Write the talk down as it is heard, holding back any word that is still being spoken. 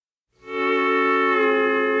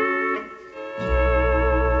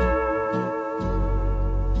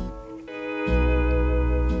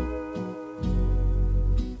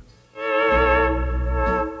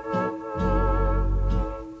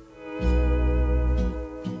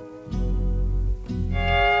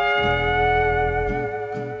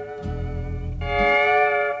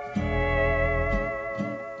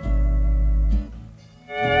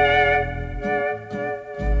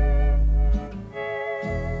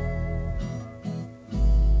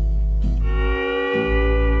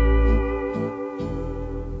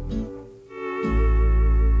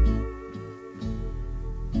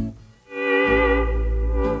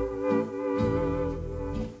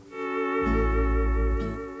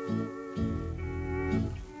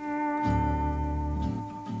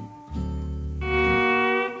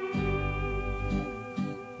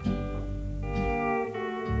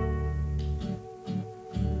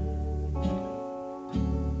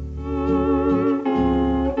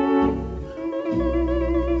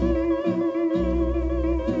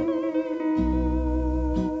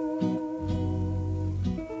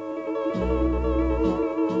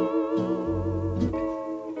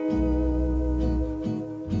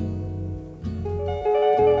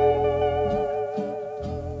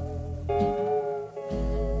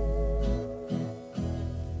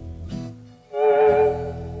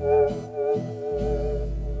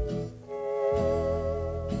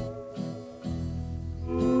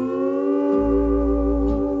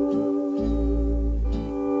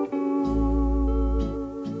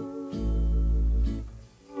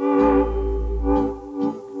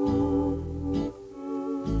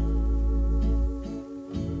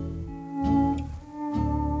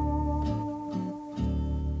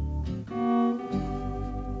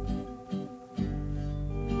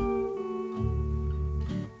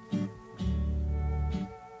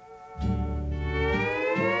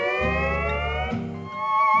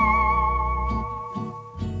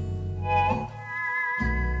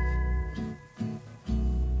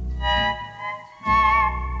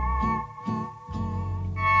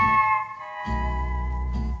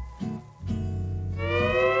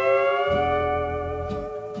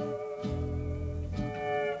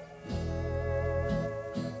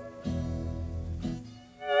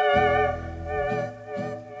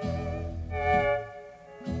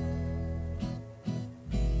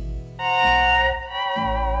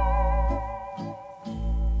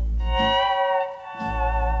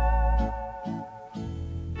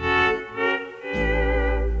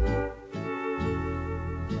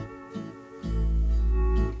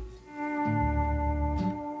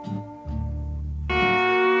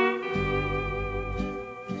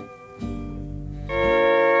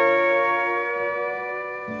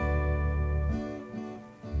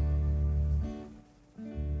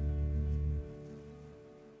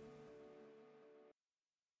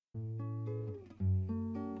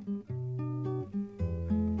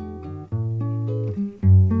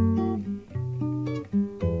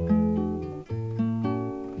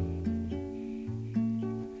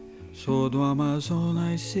Sou do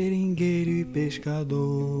Amazonas, seringueiro e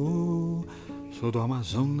pescador. Sou do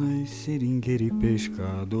Amazonas, seringueiro e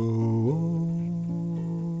pescador.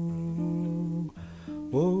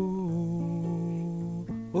 Oh,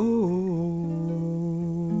 oh, oh.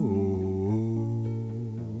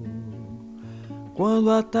 Quando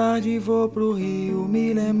à tarde vou pro rio,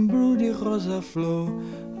 me lembro de Rosa Flor,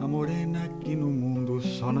 a morena que no mundo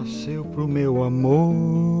só nasceu pro meu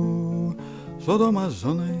amor. Sou do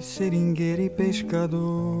Amazonas, seringueiro e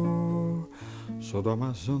pescador. Sou do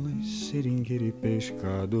Amazonas, seringueiro e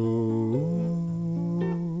pescador.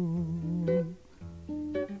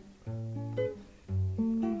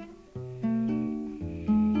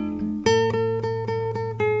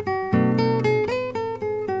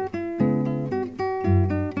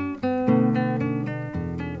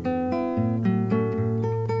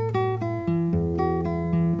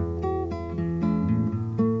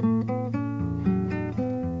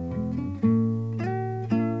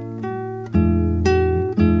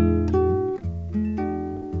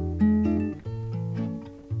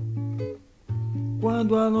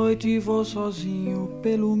 Quando à noite vou sozinho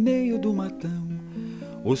pelo meio do matão,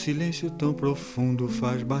 o silêncio tão profundo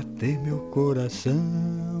faz bater meu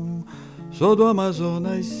coração. Sou do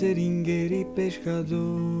Amazonas, seringueiro e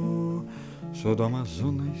pescador. Sou do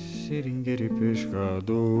Amazonas, seringueiro e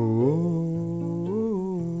pescador.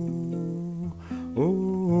 Oh, oh,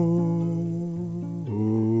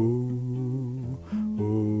 oh, oh,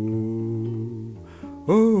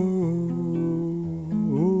 oh.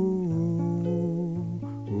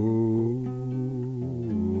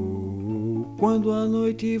 Quando à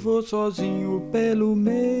noite vou sozinho pelo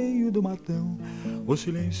meio do matão, o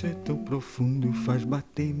silêncio é tão profundo, faz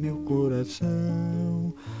bater meu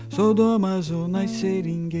coração. Sou do Amazonas,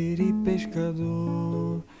 seringueiro e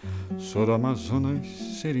pescador. Sou do Amazonas,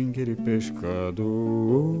 seringueiro e pescador.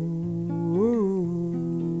 Oh,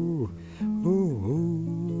 oh, oh.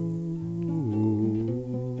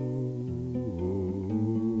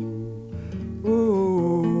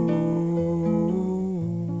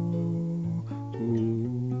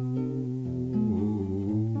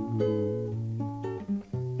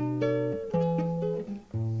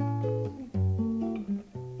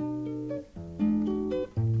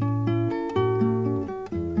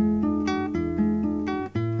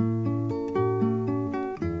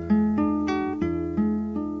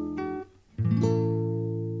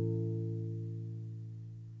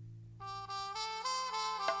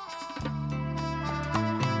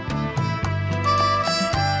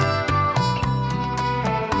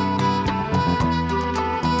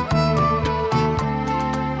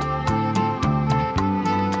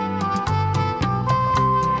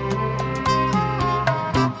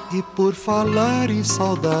 Por falar em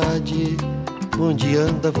saudade, onde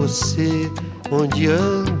anda você? Onde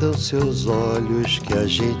andam seus olhos que a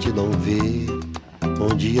gente não vê?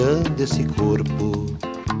 Onde anda esse corpo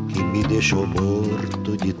que me deixou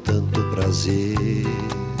morto de tanto prazer?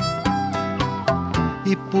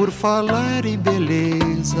 E por falar em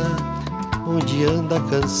beleza, onde anda a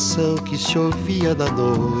canção que se ouvia na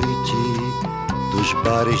noite dos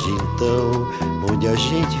bares de então, onde a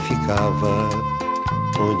gente ficava,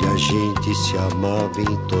 onde a gente se amava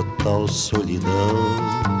em total solidão?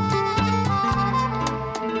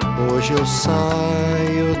 Hoje eu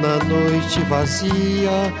saio na noite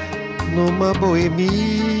vazia, numa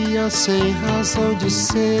boemia sem razão de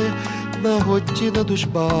ser, na rotina dos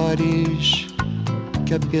bares,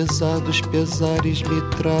 que apesar dos pesares me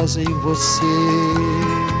trazem você.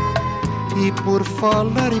 E por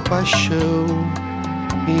falar em paixão,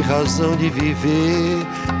 em razão de viver,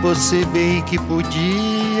 você bem que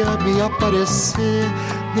podia me aparecer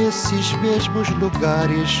nesses mesmos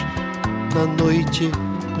lugares, na noite,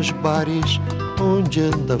 nos bares, onde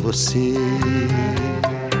anda você?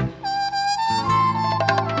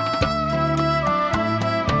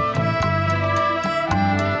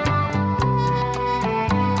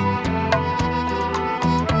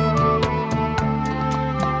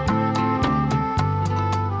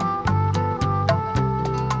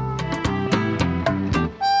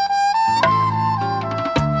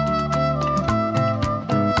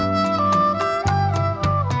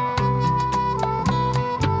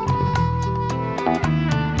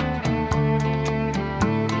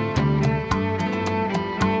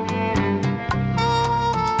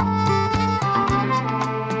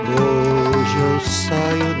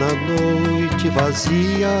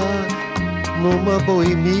 Vazia, numa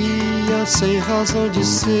boemia sem razão de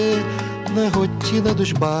ser, na rotina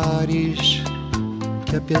dos bares,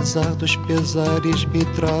 que apesar dos pesares me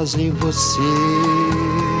trazem você.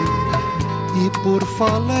 E por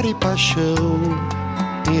falar em paixão,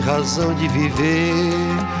 em razão de viver.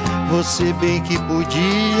 Você bem que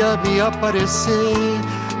podia me aparecer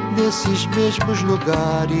nesses mesmos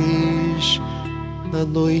lugares, na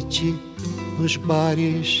noite, nos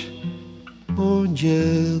bares, onde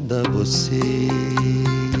anda você?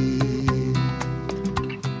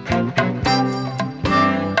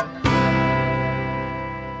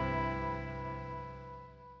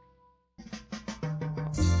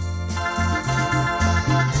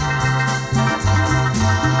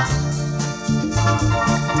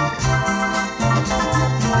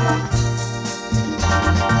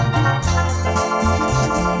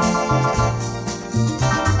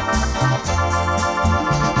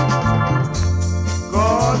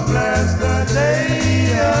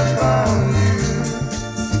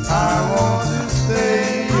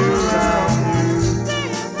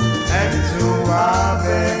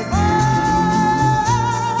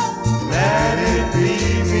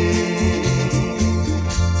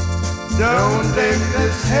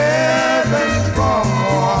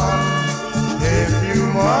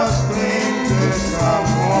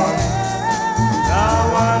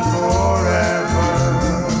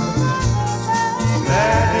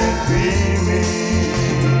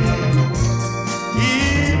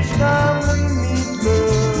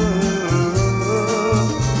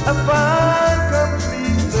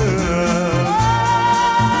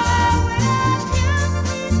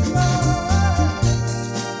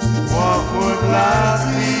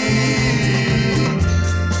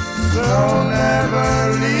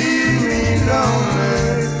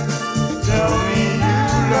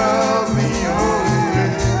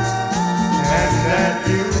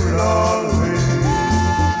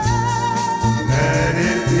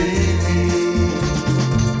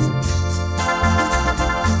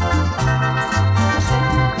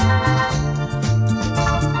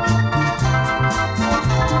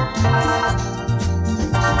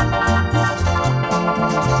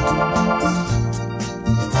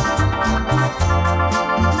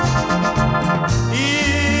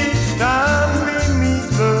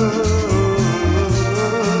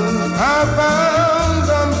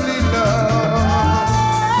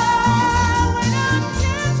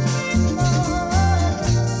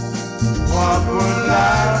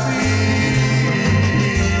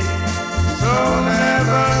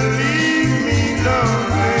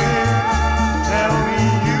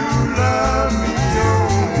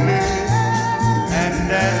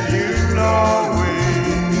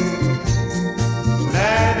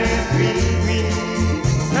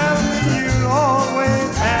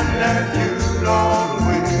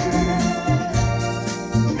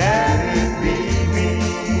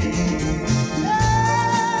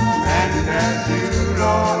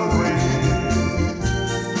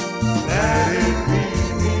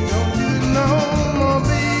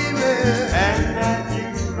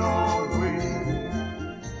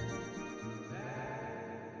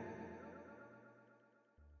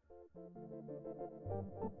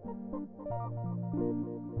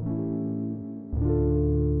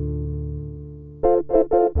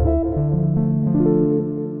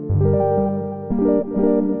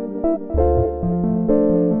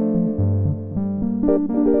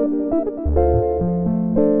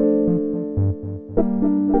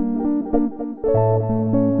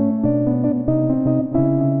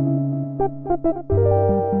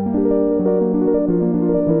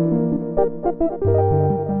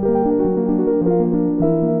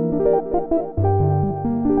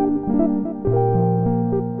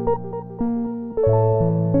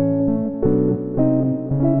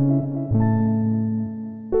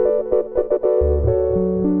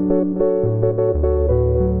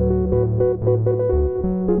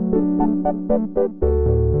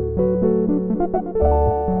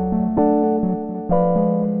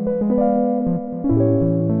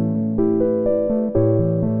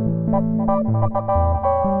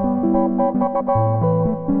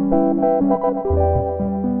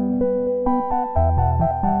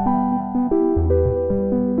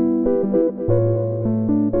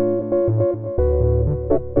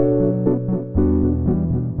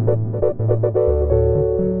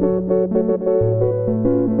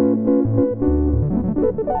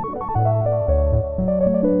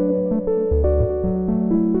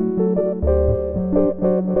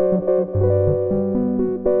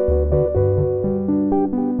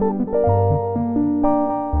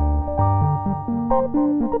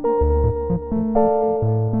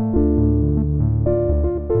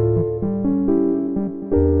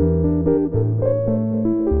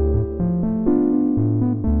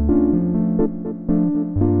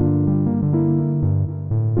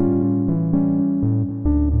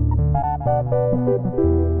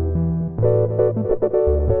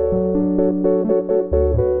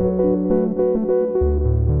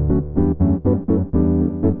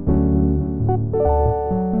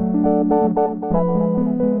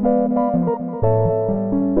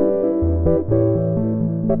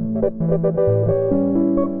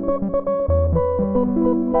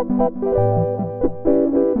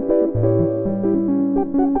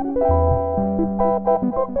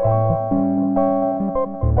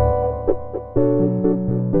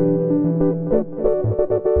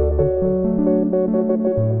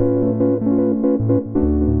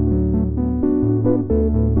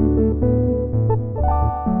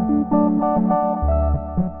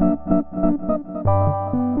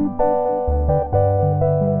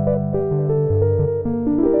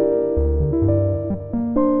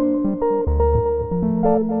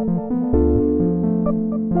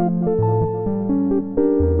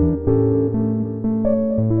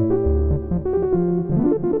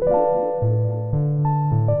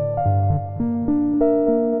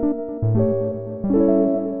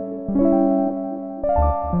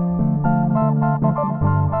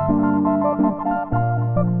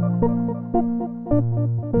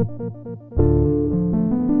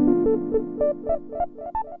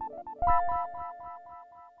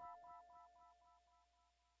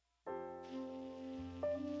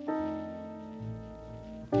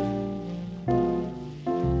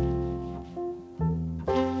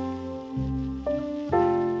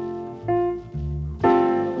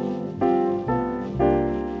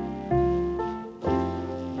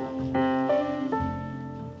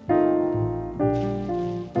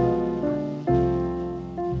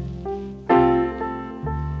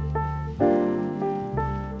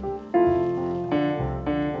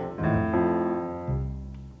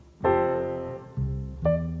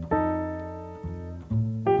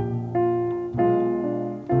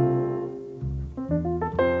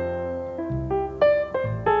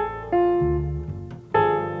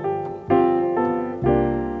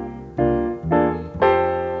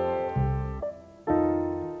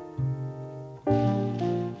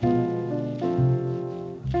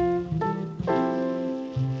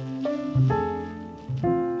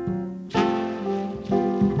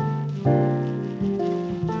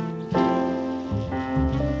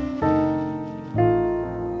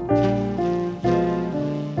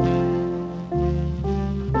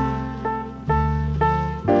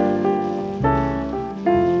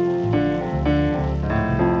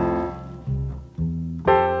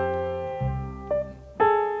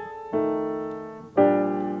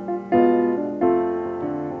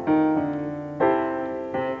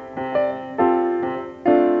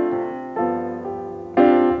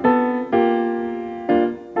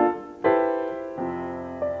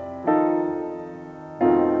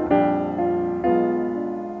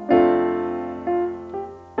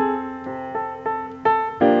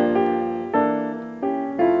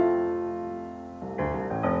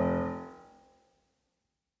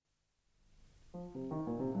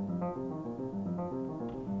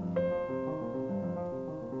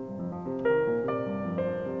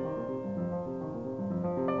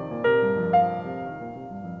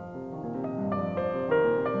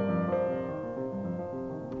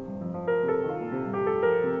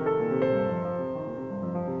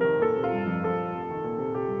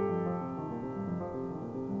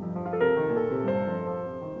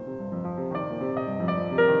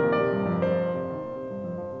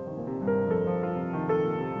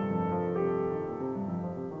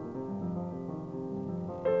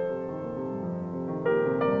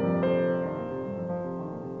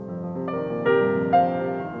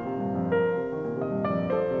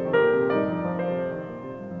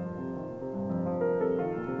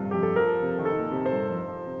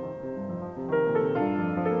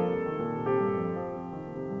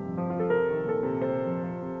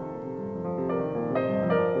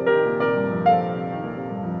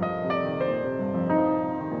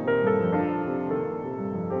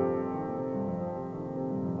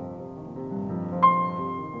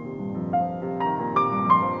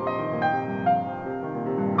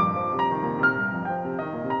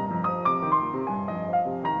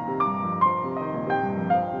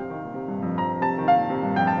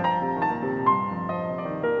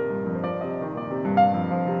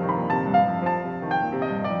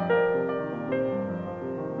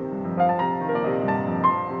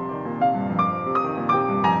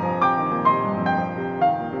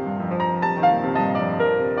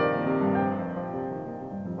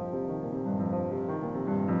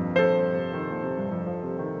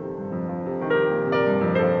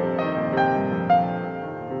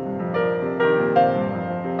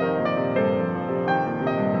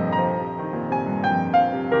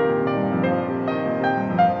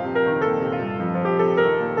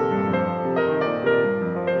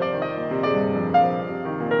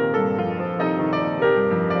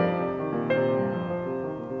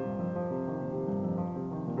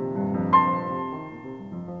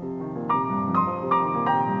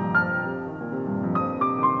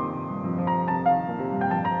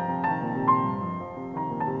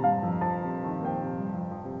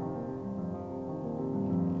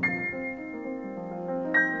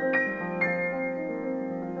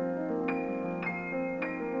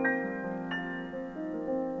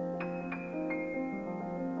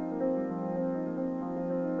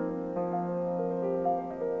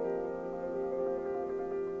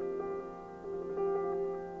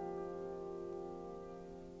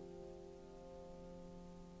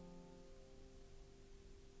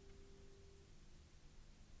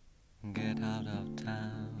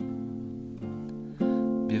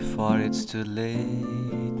 before it's too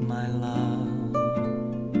late, my love.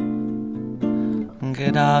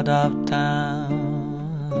 Get out of town,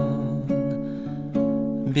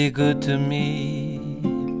 be good to me,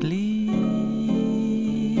 please.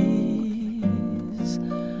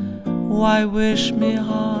 Why wish me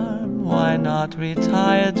harm? Why not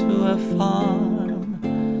retire to a farm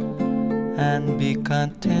and be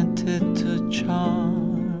contented to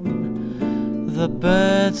charm the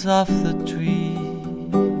birds of the trees?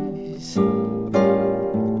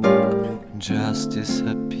 Just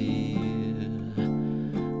disappear.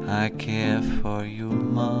 I care for you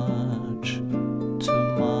much, too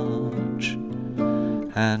much.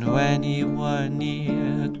 And when you were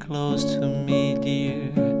near, close to me,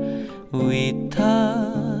 dear, we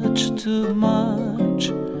touch too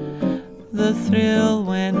much. The thrill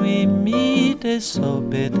when we meet is so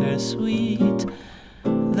bittersweet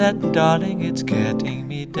that, darling, it's getting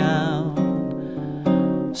me down.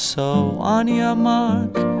 So on your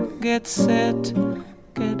mark, get set,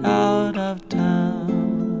 get out of town.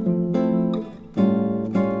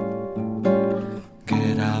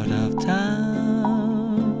 Get out of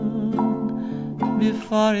town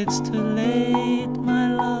before it's too late, my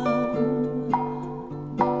love.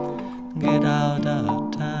 Get out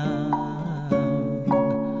of town,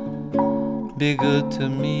 be good to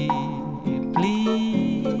me, please.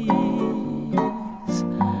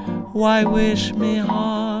 Why wish me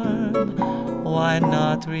harm? Why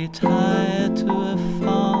not retire to a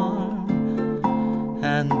farm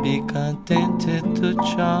and be contented to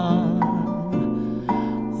charm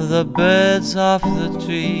the birds of the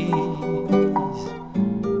trees?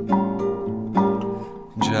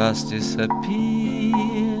 Just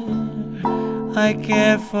disappear. I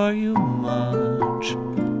care for you much,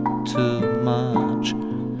 too much.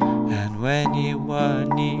 And when you are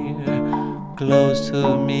near, close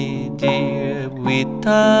to me, dear, we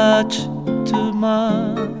touch too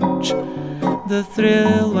much. The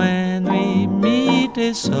thrill when we meet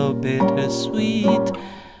is so bittersweet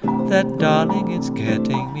that, darling, it's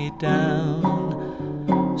getting me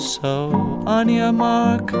down. So on your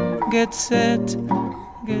mark, get set,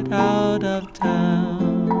 get out of town.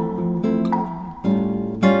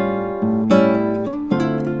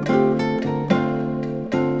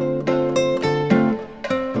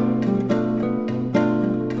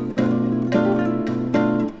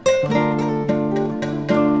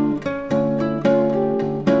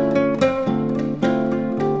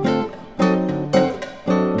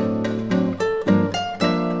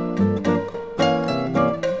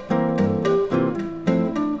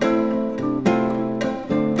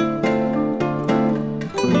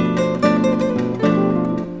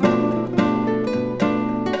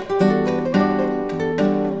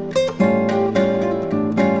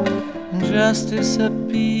 Just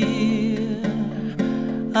disappear.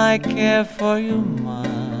 I care for you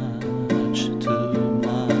much, too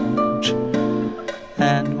much.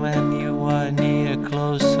 And when you are near,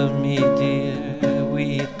 close to me, dear,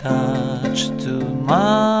 we touch too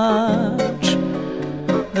much.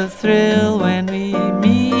 The thrill when we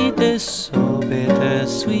meet is so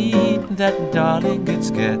bittersweet that, darling, it's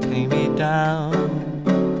getting me down.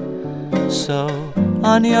 So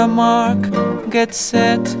on your mark, get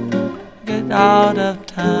set, get out of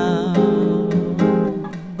town.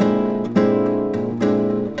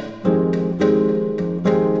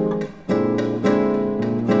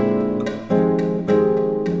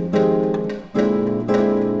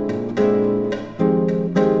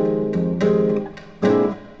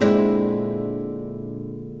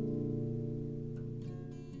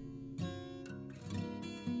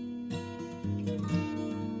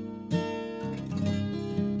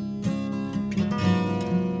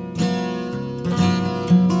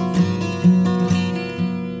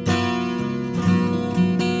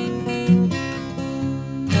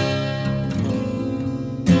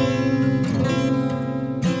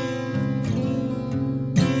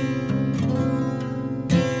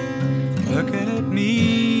 Looking at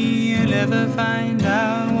me, you'll never find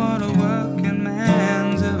out what a working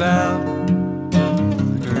man's about.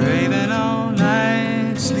 Raving all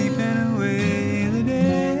night, sleeping away the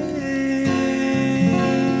day.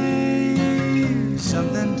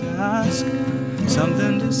 Something to ask,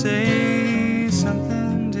 something to say,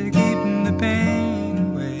 something to keep the pain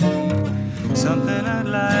away. Something I'd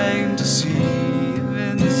like to see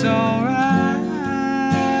if it's alright.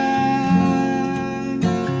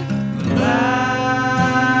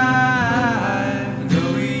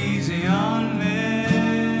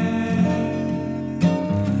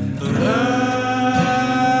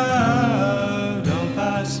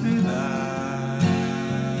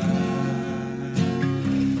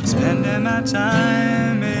 Spending my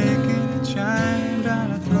time in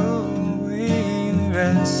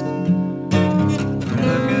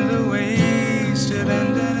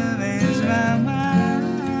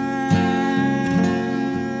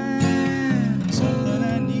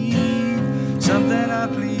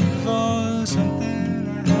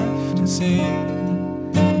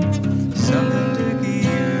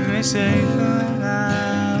me safer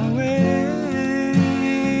now.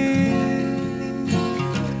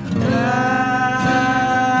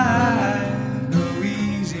 Life, go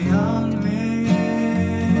easy on me.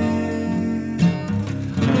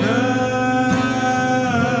 Love,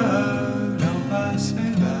 don't pass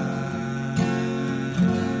me by.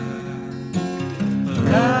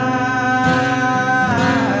 Life,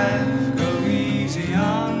 go easy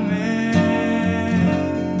on me.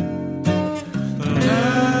 Love,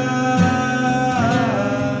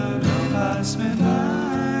 don't pass me by.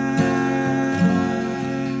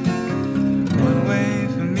 One way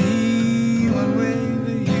for me, one way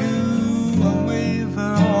for you, one way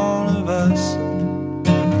for all of us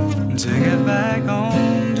to get back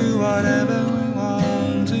home, do whatever we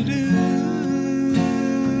want to do.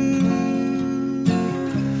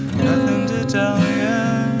 Nothing to tell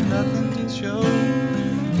you, nothing to show,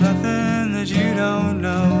 nothing that you don't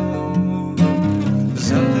know.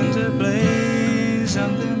 Something to play,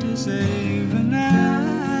 something to say for now.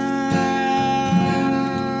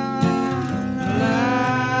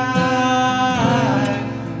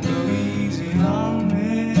 Life, go easy on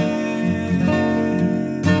me.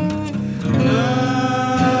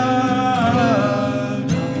 Love,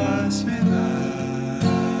 don't pass me by.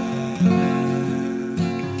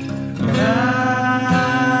 Life,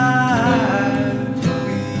 go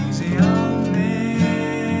easy on me.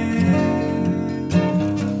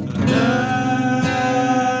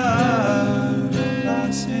 Love, don't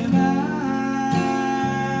pass me by.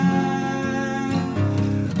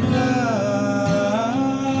 Love,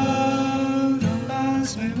 don't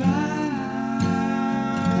pass me by.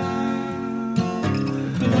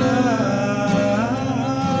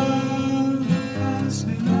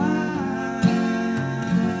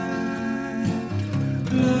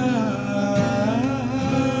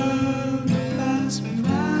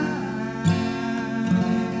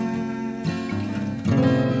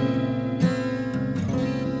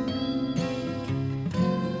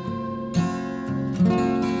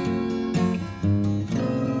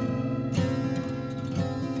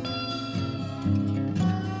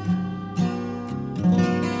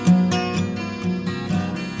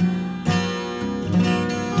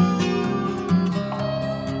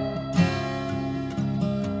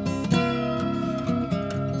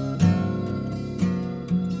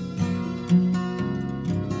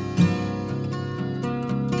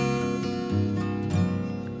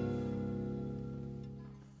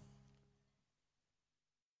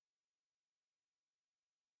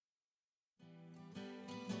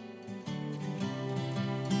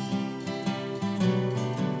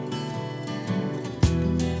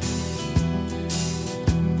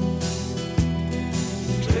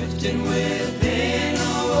 Drifting within a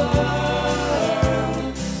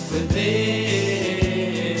world,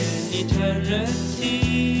 within eternity,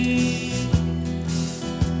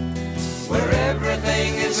 where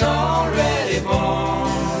everything is already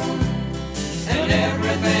born and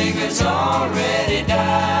everything is already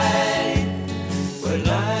died, where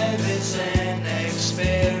life is an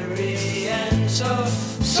experience of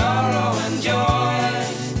sorrow and joy,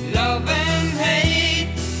 love and hate,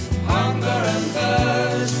 hunger and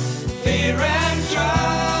thirst, fear and trust.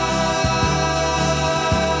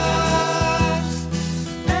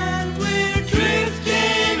 And we're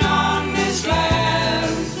drifting on this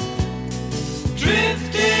land,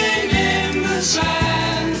 drifting in the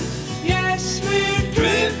sand. Yes, we're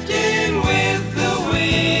drifting with the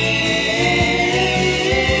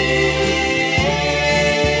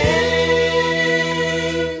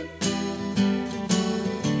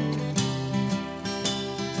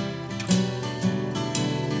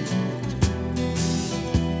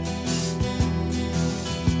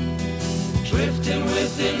drifting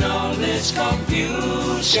within all this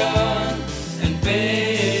confusion and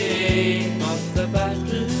pain on the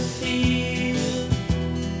battlefield,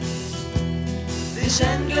 this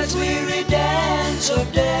endless weary dance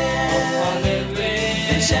of death,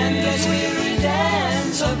 this endless weary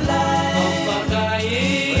dance of life, where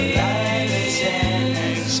life is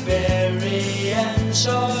an experience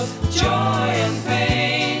of joy and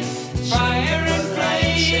pain, fire and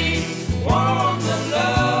flame, warmth and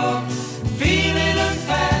love, feeling and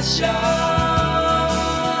passion.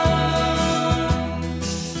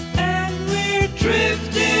 And we're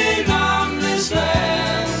drifting on this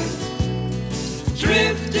land,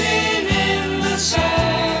 drifting in the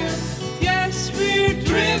sand. Yes, we're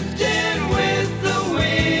drifting with the wind.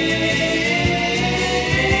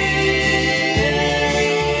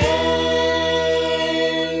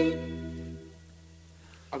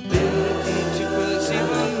 Ability to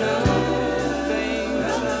perceive unknown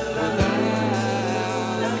things without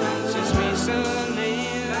conscious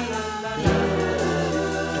reasoning.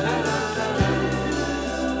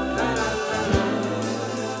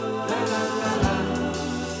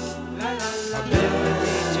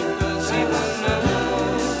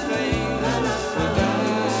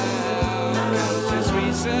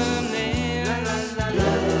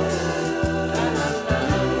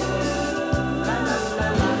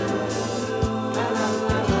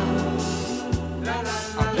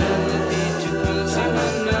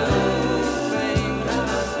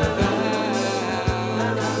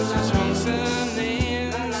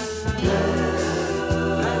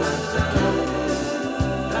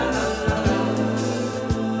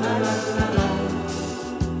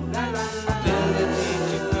 ability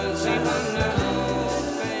to perceive unknown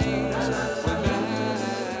things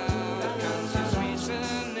without conscious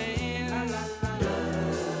reasoning.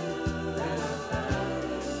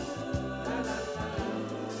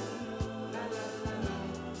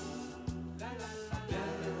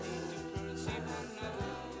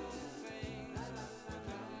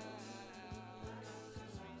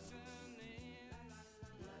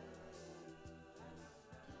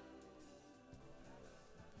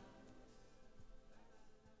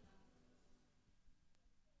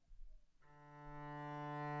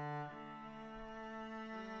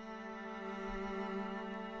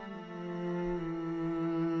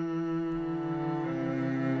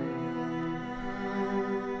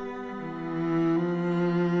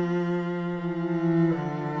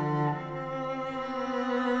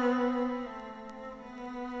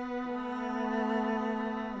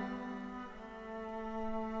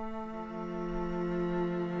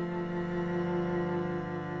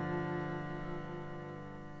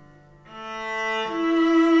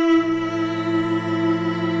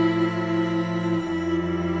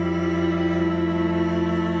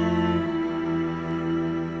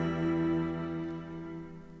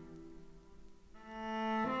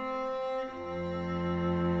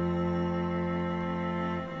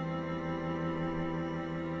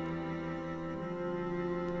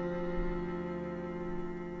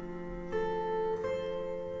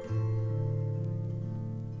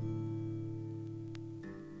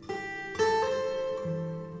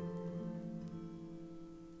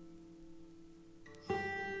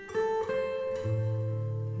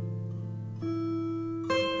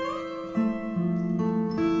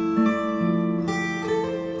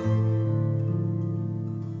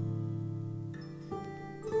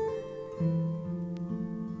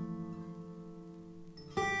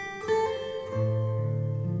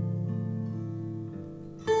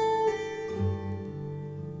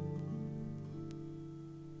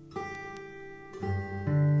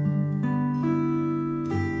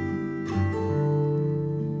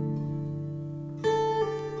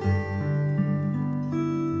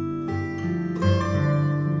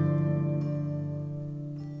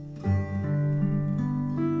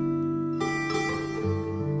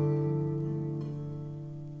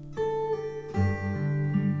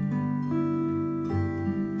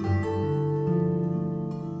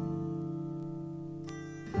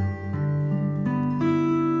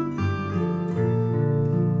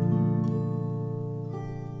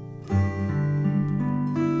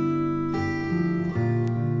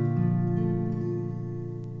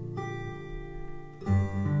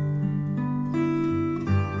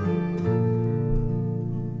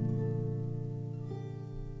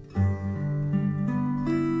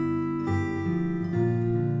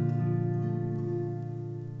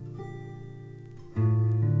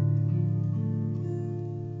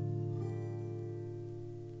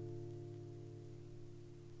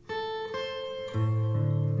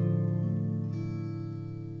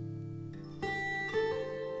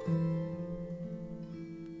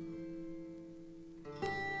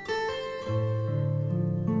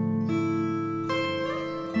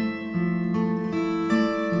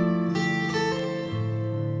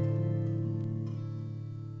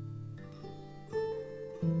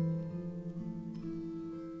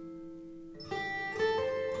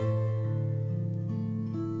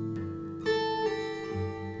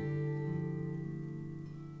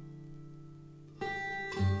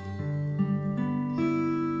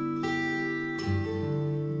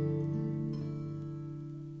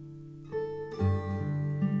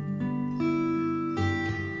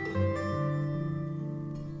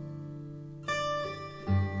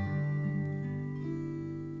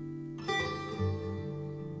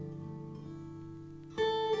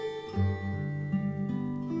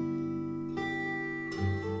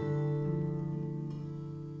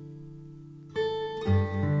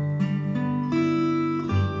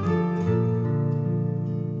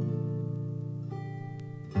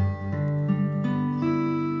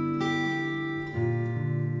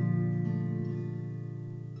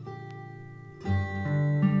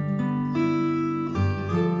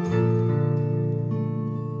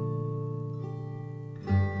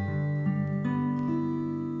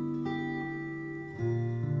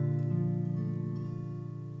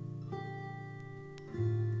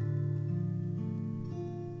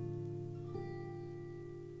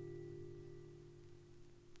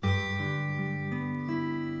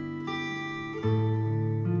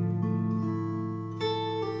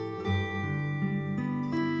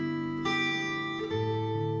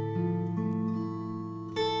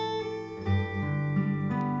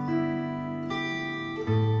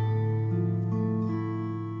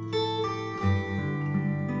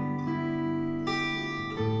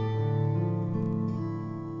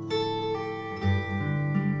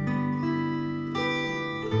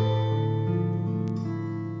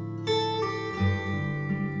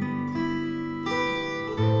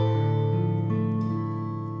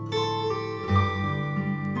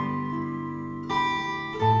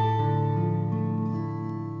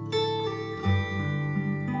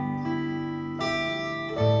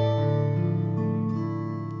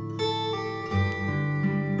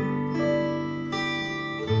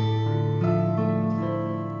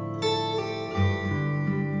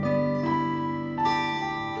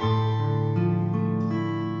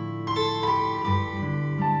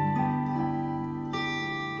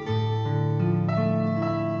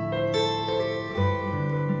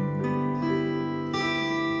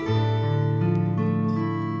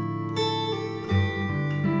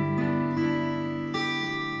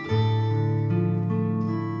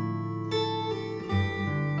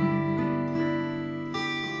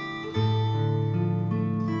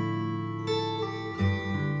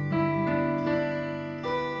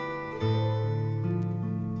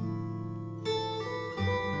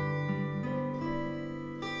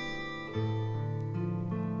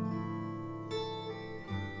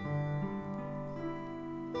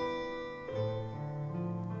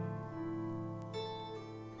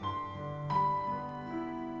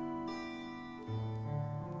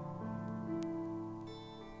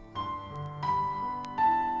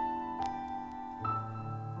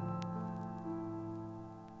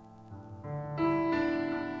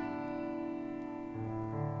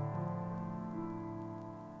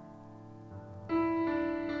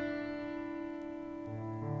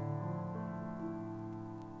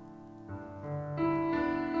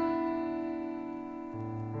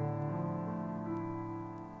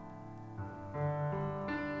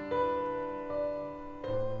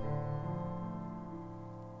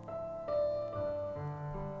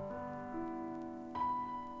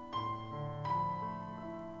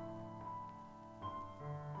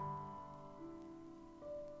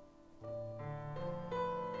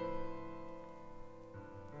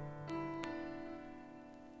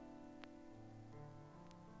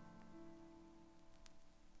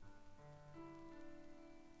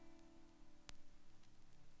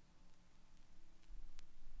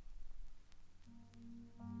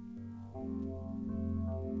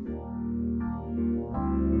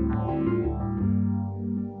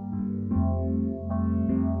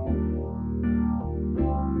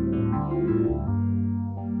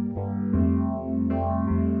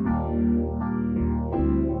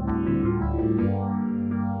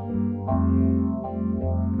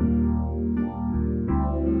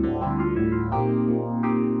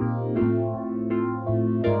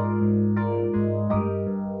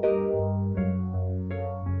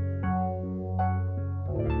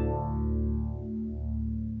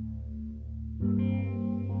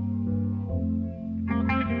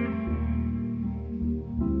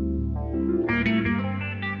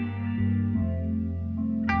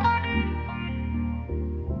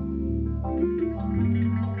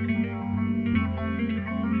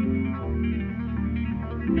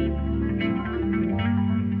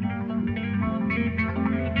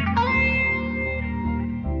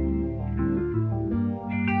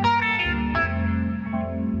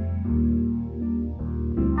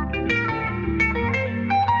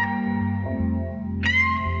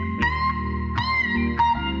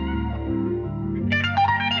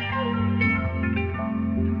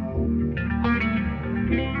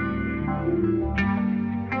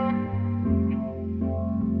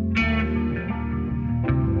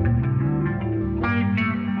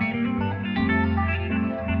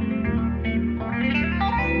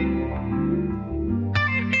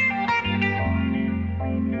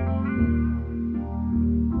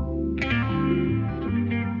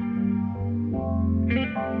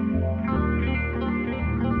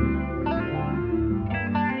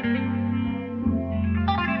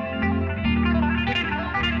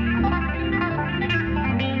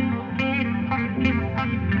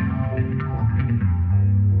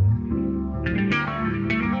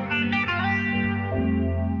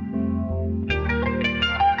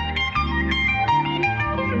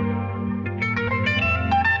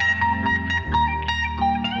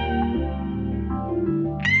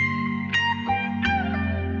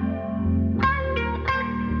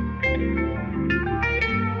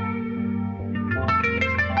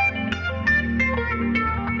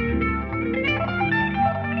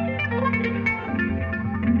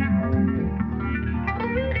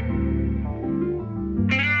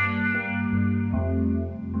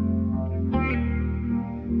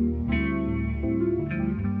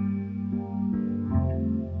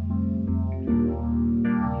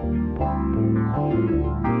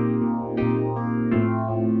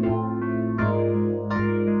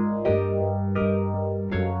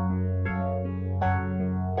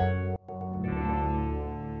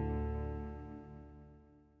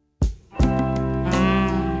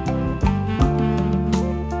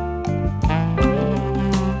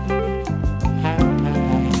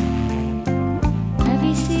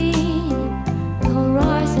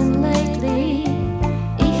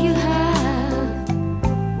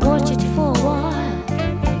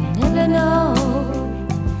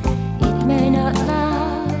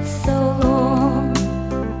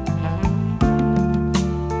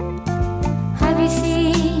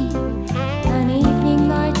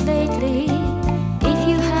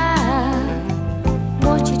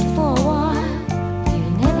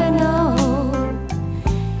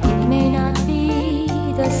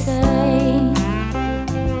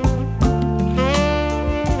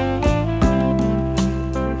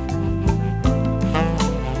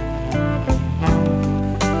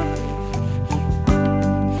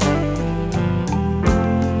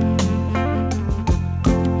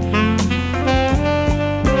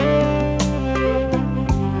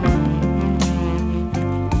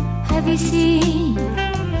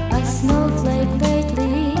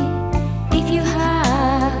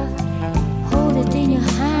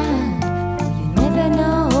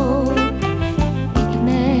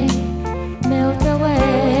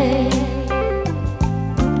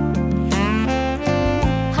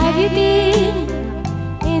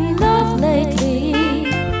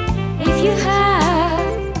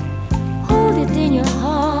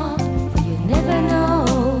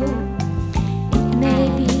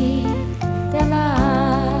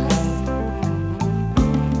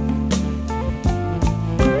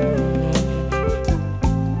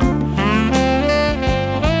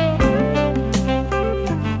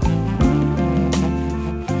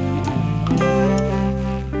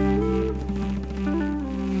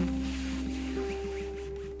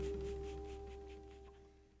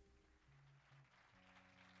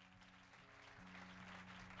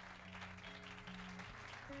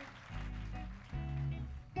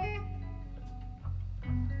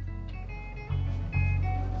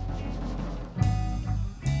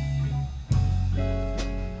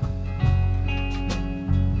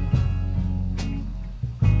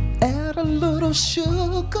 got a little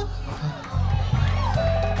sugar,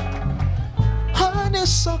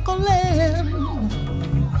 honeysuckle and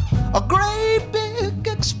a great big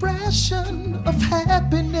expression of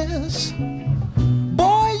happiness.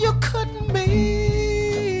 Boy, you couldn't miss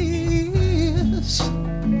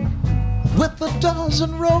with a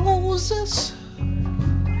dozen roses.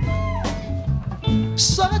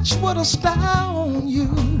 Such would astound you,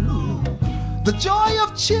 the joy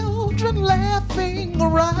of children laughing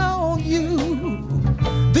around you.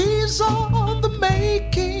 These are the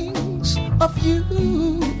makings of you.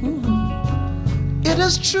 It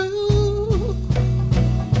is true,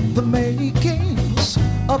 the makings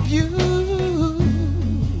of you.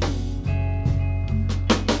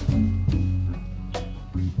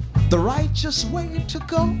 The righteous way to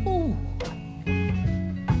go,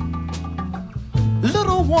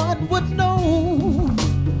 little one would know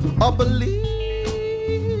or believe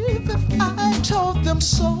if I told them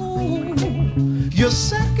so. You're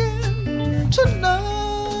second to none,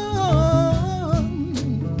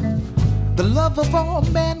 the love of all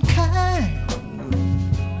mankind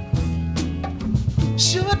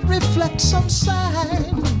should reflect some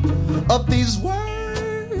sign of these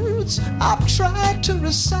words I've tried to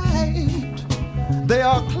recite. They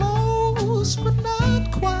are close but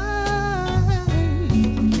not quite,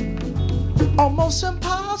 almost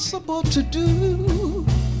impossible to do,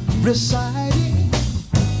 reciting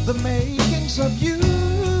the makings of you.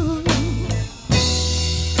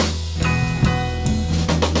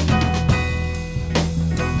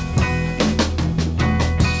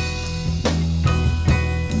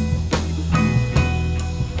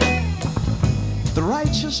 The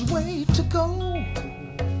righteous way to go,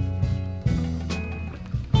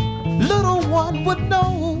 little one would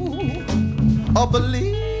know or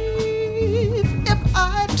believe if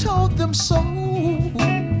I told them so.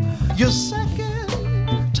 You're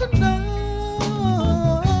second to none,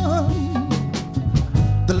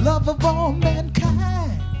 the love of all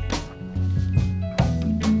mankind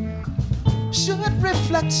should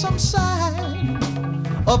reflect some sign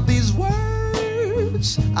of these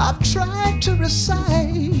words I've tried to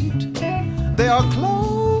recite. They are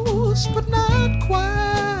close but not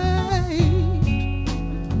quite,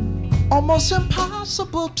 almost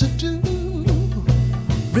impossible to do,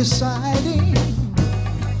 reciting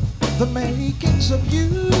the makings of you.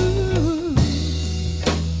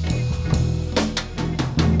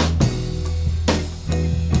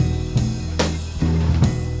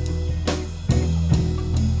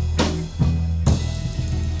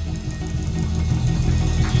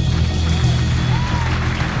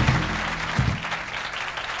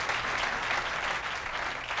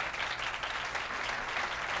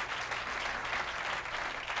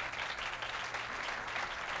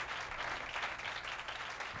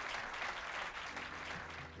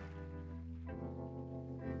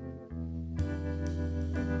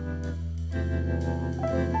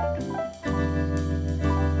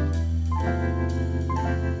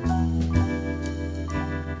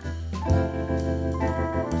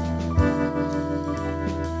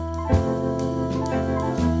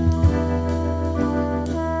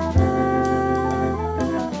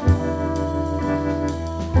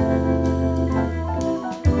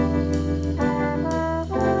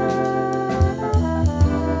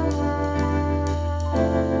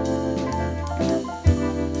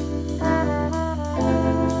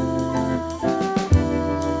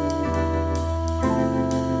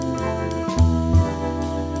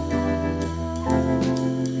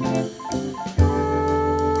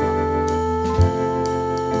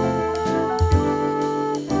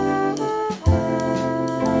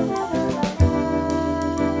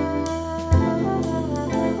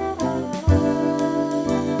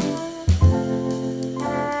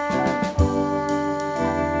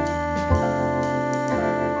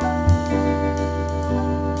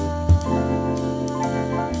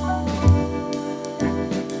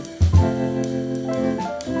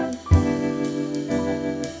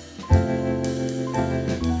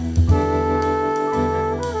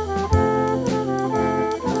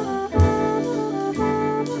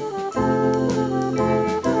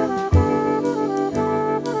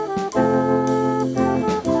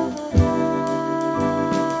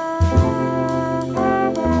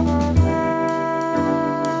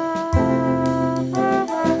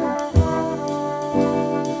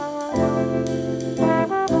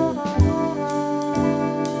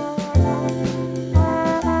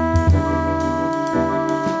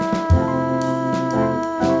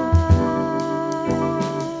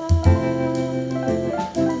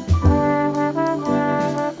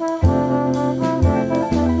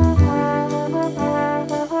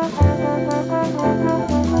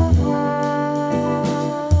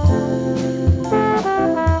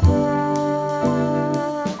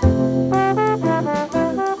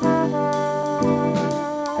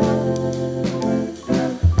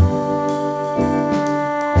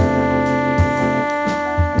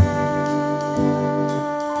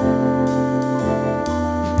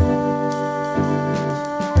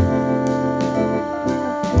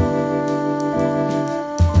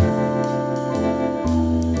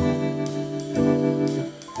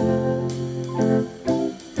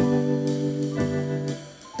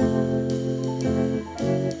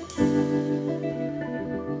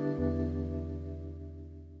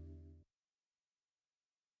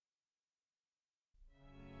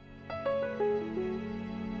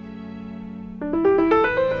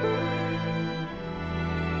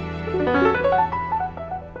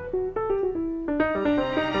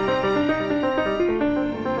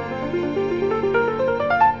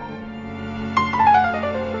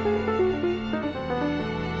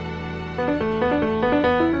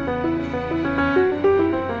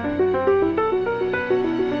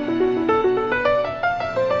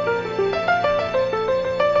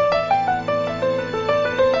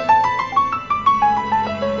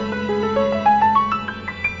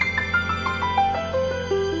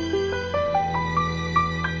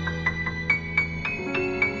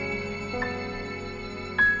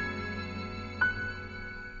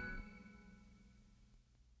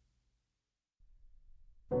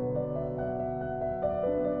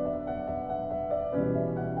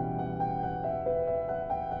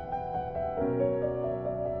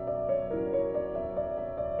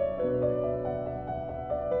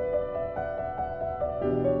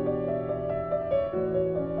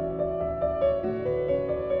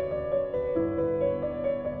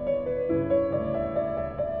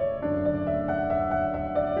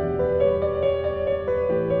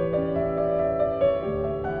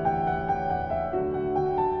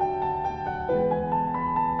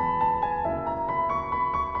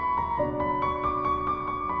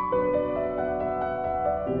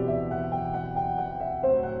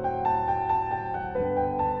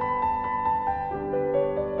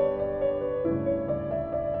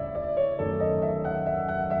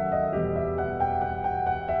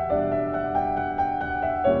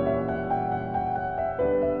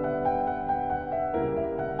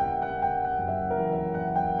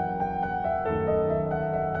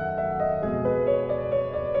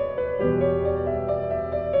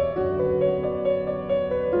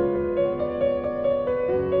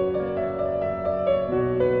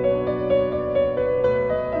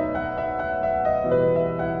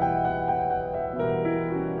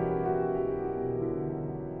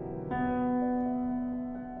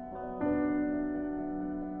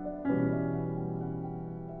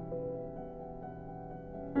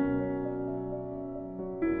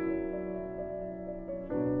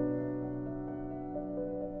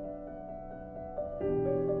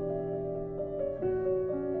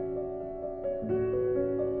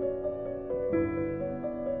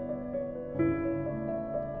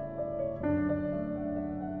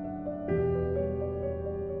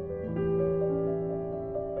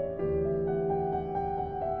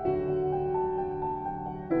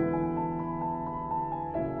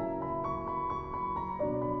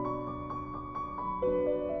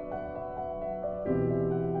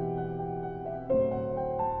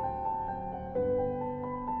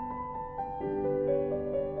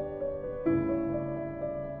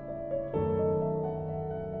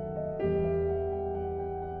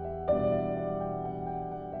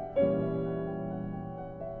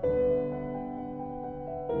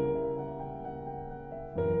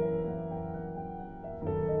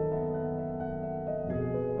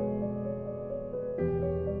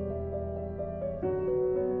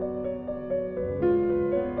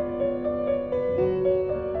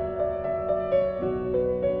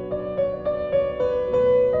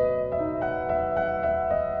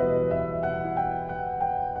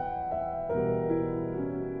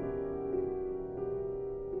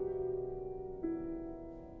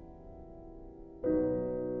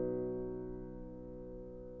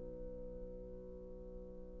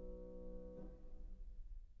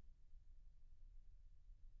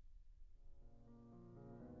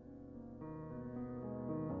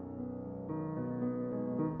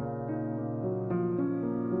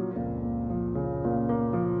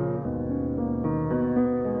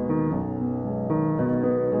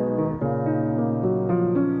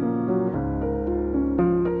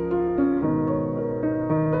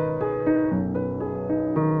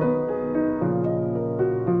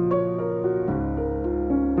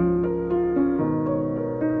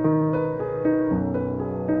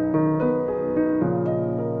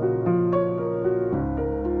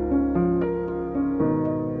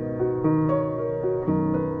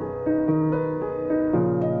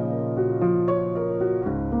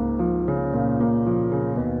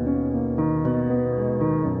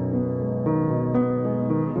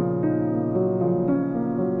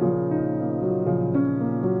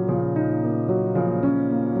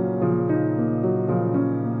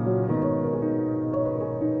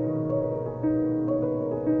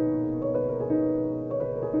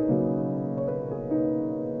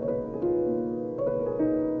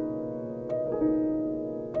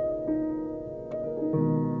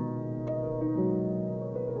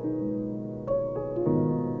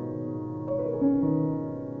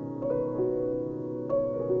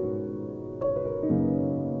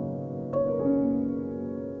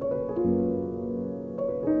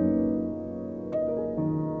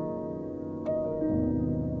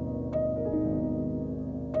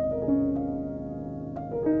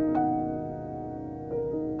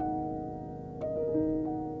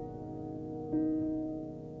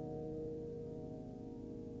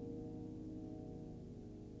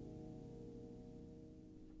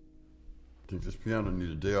 think this piano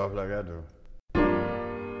needs a day off like I do.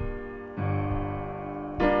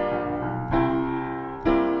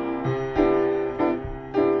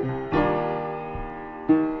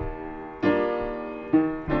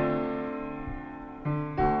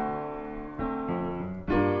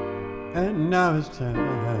 And now it's time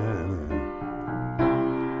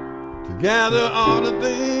to gather all the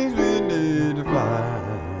things we need to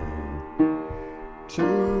find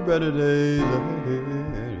 2 better days ahead.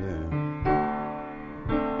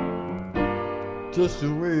 just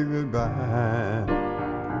to wave goodbye.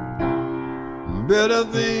 Better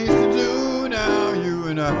things to do now, you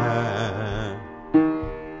and I.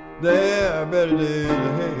 There are better days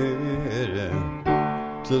ahead.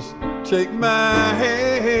 Just take my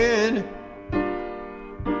hand.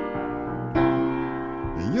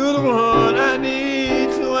 You're the one I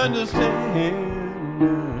need to understand.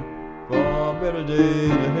 For better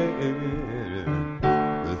days ahead.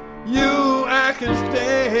 With you I can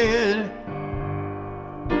stand.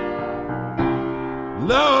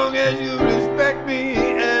 Long as you respect me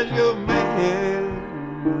as your man.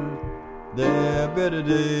 There are better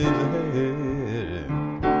days ahead.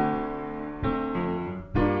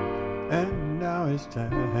 And now it's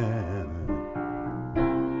time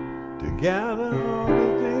to gather all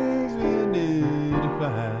the things we need to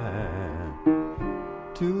fly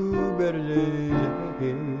to better days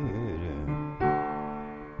ahead.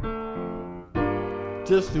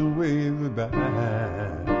 Just to wave goodbye.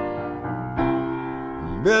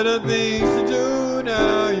 Better things to do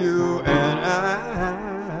now, you and I.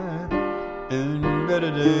 And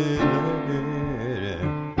better days ahead.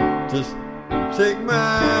 Just take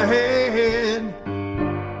my hand.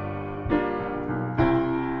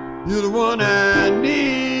 You're the one I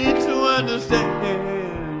need to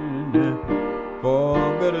understand. For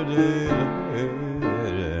better days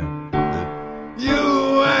ahead.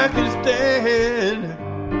 You I can stand.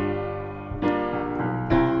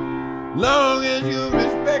 Long as you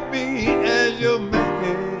respect me as your man.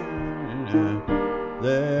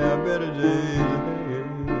 There are better days ahead.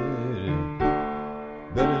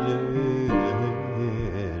 Better days ahead.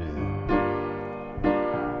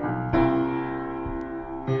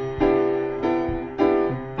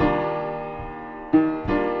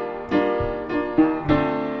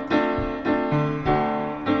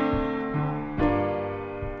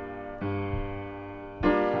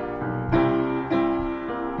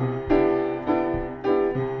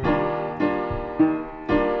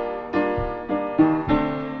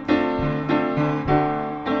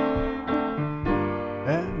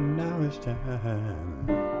 Time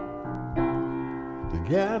to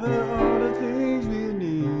gather all the things we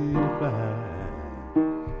need to fly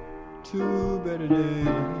to better days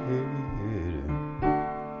ahead.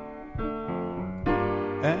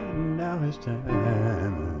 And now it's time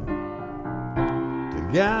to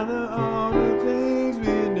gather all the things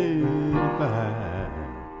we need to fly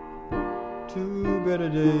to better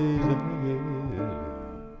days ahead.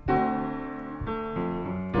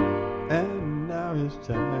 And now it's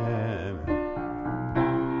time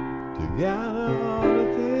to gather all the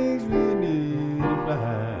things we need to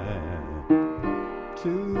fly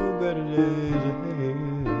to better days ahead.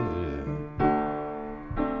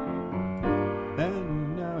 And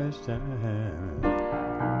now it's time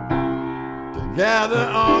to gather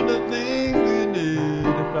all the things we need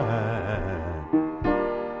to fly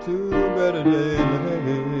to better days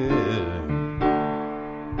ahead.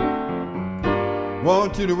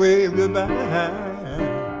 Want you to wave goodbye.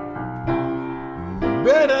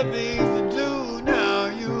 Better things to do now,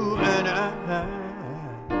 you and I.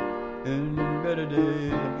 And better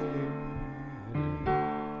days ahead.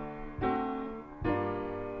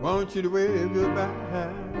 Want you to wave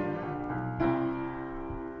goodbye.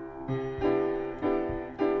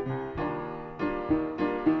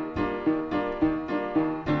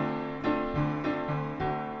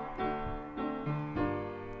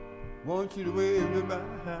 Want you to wave goodbye.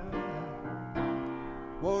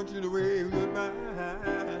 Want you to wave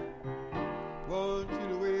goodbye.